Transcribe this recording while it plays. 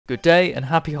Good day and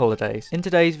happy holidays. In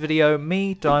today's video,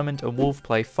 me, Diamond and Wolf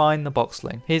play Find the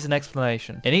Boxling. Here's an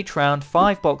explanation. In each round,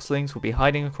 5 Boxlings will be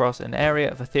hiding across an area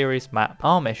of Etheria's map.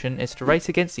 Our mission is to race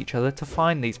against each other to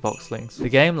find these Boxlings. The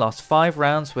game lasts 5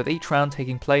 rounds, with each round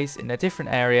taking place in a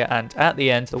different area, and at the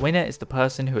end, the winner is the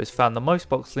person who has found the most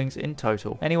Boxlings in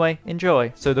total. Anyway,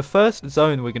 enjoy. So the first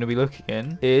zone we're going to be looking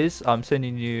in is, I'm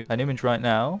sending you an image right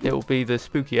now, it will be the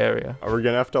spooky area. Are we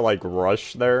gonna have to like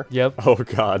rush there? Yep. Oh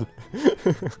god.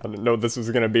 I didn't know this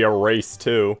was gonna be a race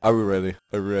too. Are we ready?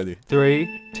 Are we ready?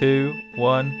 3, 2,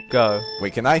 1, go.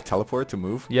 Wait, can I teleport to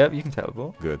move? Yep, you can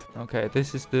teleport. Good. Okay,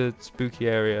 this is the spooky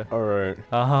area. Alright.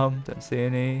 Don't see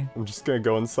any. I'm just gonna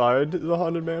go inside the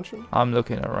haunted mansion. I'm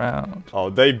looking around. Oh,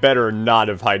 they better not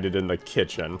have hidden in the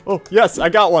kitchen. Oh, yes, I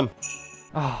got one.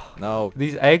 Oh, No.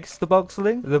 these eggs, the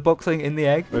Boxling? The Boxling in the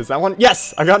egg? Is that one?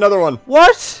 Yes, I got another one.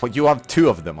 What? Well, you have 2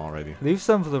 of them already. Leave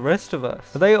some for the rest of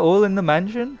us. Are they all in the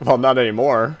mansion? Well, not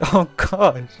anymore. Oh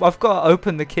gosh. I've got to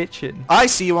open the kitchen. I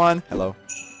see one. Hello.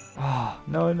 Oh,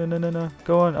 no.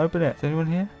 Go on, open it. Is anyone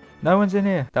here? No one's in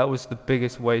here. That was the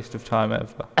biggest waste of time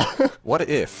ever. What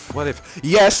if? What if?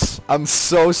 Yes! I'm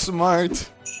so smart.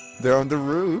 They're on the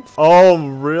roof. Oh,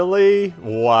 really?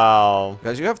 Wow.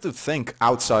 Guys, you have to think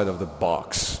outside of the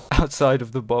box. Outside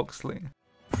of the Boxling.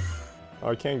 Oh,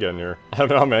 I can't get in here. I don't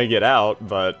know how I'm gonna get out,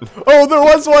 but... Oh, there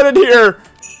was one in here!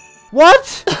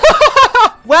 What?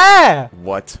 Where?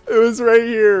 What? It was right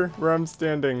here where I'm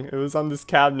standing. It was on this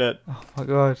cabinet. Oh my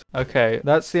god. Okay,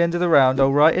 that's the end of the round.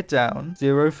 I'll write it down.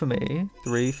 0 for me,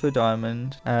 3 for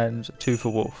Diamond, and 2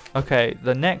 for Wolf. Okay,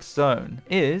 the next zone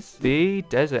is the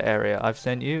desert area I've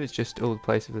sent you. It's just all the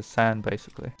places with sand,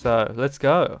 basically. So, let's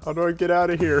go. How do I get out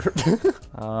of here?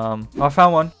 I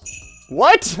found one.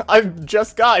 What? I've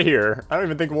just got here. I don't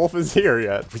even think Wolf is here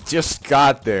yet. We just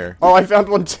got there. Oh, I found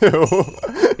one too.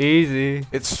 Easy.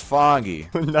 It's foggy.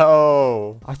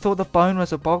 No. I thought the bone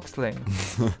was a Boxling.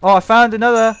 Oh, I found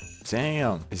another.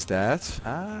 Damn. Is that?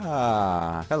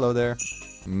 Ah. Hello there.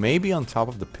 Maybe on top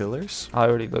of the pillars? I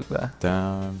already looked there.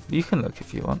 Down. You can look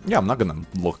if you want. Yeah, I'm not gonna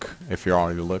look if you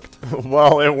already looked.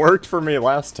 Well, it worked for me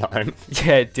last time.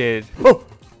 Yeah, it did. Oh,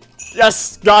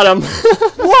 yes, got him.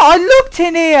 What? I looked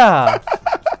in here.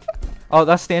 Oh,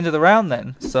 that's the end of the round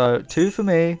then. So 2 for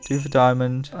me, 2 for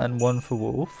Diamond, and 1 for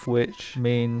Wolf, which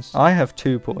means I have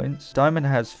 2 points. Diamond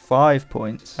has 5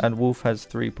 points, and Wolf has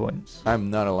 3 points. I'm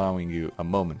not allowing you a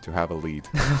moment to have a lead.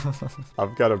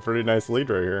 I've got a pretty nice lead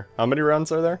right here. How many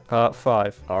rounds are there?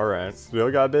 5. All right,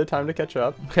 still got a bit of time to catch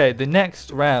up. Okay, the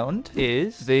next round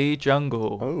is the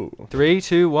jungle. Oh. 3,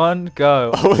 2, 1,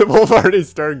 go. Oh, Wolf already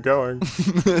started going.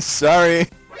 Sorry.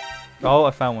 Oh,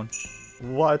 I found one.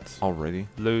 What? Already?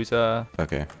 Loser.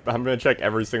 Okay. I'm gonna check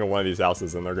every single one of these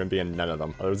houses and they're gonna be in none of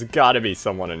them. Oh, there's gotta be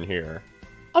someone in here.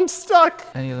 I'm stuck.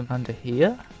 Any of them under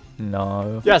here?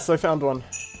 No. Yes, I found one.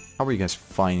 How are you guys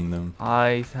finding them?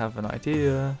 I have an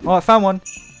idea. Oh, I found one.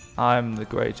 I'm the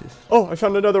greatest. Oh, I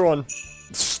found another one.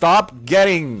 Stop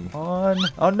getting! On.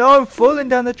 Oh no, I'm falling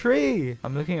down the tree.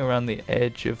 I'm looking around the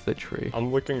edge of the tree.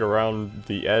 I'm looking around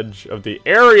the edge of the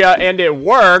area and it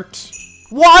worked.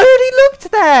 What? I already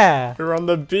looked there. We're on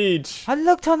the beach. I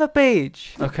looked on the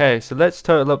beach. Okay, so let's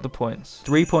total up the points.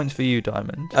 3 points for you,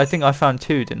 Diamond. I think I found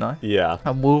 2, didn't I? Yeah.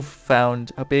 And Wolf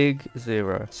found a big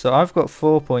 0. So I've got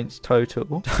 4 points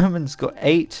total. Diamond's got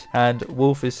 8, and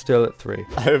Wolf is still at 3.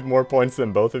 I have more points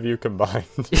than both of you combined.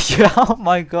 Yeah, oh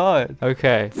my god.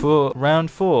 Okay, for round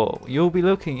 4, you'll be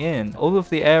looking in all of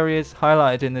the areas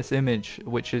highlighted in this image,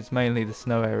 which is mainly the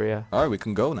snow area. Alright, we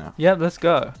can go now. Yep, let's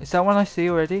go. Is that one I see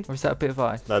already? Or is that a bit of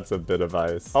ice? That's a bit of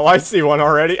ice. Oh, I see one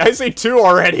already. I see 2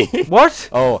 already. What?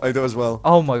 Oh, I do as well.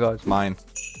 Oh my god. Mine.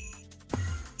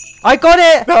 I got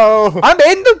it! No. I'm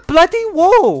in the bloody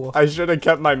wall! I should have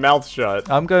kept my mouth shut.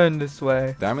 I'm going this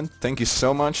way. Diamond, thank you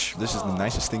so much. This is the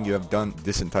nicest thing you have done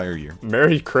this entire year.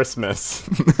 Merry Christmas.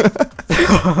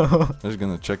 I'm just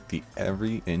gonna check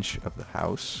every inch of the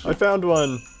house. I found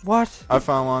one. What? I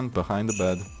found one behind the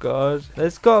bed. God.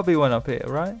 There's gotta be one up here,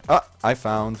 right? Ah, I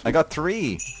got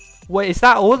 3. Wait, is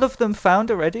that all of them found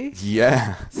already?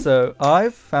 Yeah. So,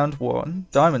 I've found 1,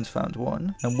 Diamond's found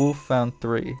 1, and Wolf found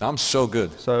 3. I'm so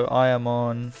good. So, I am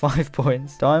on 5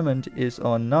 points, Diamond is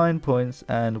on 9 points,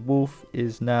 and Wolf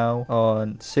is now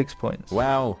on 6 points.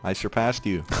 Wow, I surpassed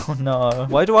you. Oh no.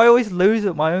 Why do I always lose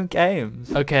at my own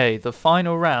games? Okay, the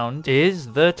final round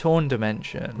is the Torn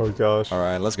Dimension. Oh gosh.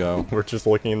 Alright, let's go. We're just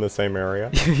looking in the same area.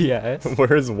 Yes.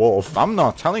 Where's Wolf? I'm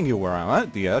not telling you where I'm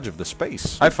at the edge of the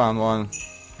space. I found one.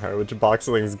 Alright, which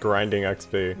Boxling's grinding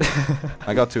XP.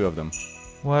 I got 2 of them.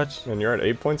 What? And you're at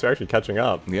 8 points? You're actually catching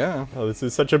up. Yeah. Oh, this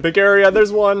is such a big area.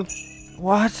 There's one.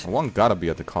 What? One gotta be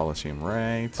at the Coliseum,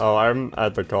 right? Oh, I'm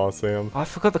at the Coliseum. I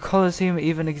forgot the Colosseum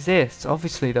even exists.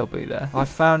 Obviously they'll be there. I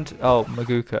found... Oh,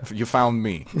 Maguka. You found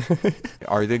me.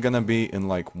 Are they gonna be in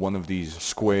like one of these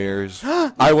squares?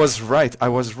 I was right. I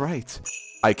was right.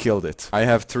 I killed it. I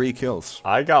have 3 kills.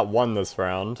 I got 1 this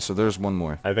round. So there's one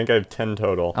more. I think I have 10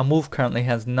 total. And Wolf currently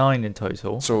has 9 in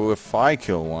total. So if I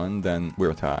kill one, then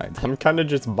we're tied. I'm kind of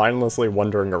just mindlessly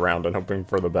wandering around and hoping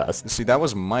for the best. See, that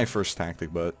was my first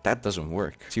tactic, but that doesn't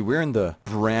work. See, we're in the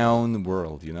brown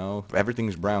world, you know?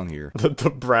 Everything's brown here. The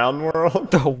brown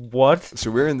world? The what? So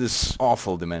we're in this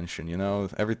awful dimension, you know?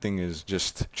 Everything is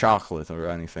just chocolate or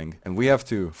anything. And we have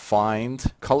to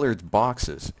find colored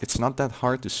boxes. It's not that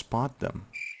hard to spot them.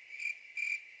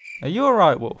 Are you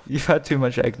alright, Wolf? You've had too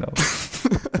much eggnog.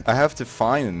 I have to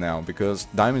find it now, because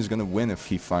Diamond's gonna win if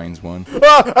he finds one.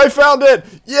 Ah! I found it!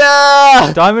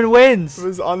 Yeah! Diamond wins! It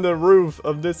was on the roof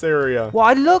of this area. Well,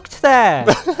 I looked there!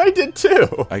 I did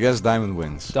too! I guess Diamond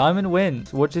wins. Diamond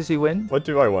wins. What does he win? What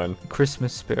do I win?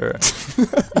 Christmas spirit.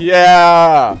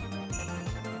 Yeah!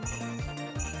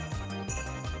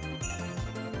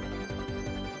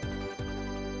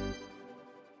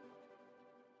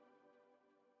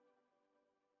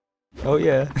 Oh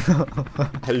yeah.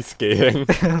 Ice skating.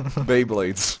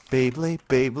 Beyblades. Beyblade,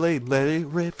 Beyblade, let it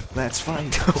rip. Let's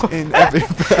fight in every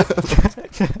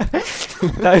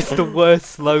That is the worst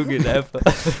slogan ever.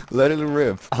 Let it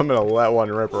rip. I'm gonna let one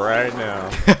rip right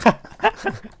now.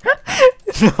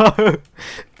 No.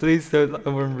 Please don't let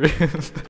one rip.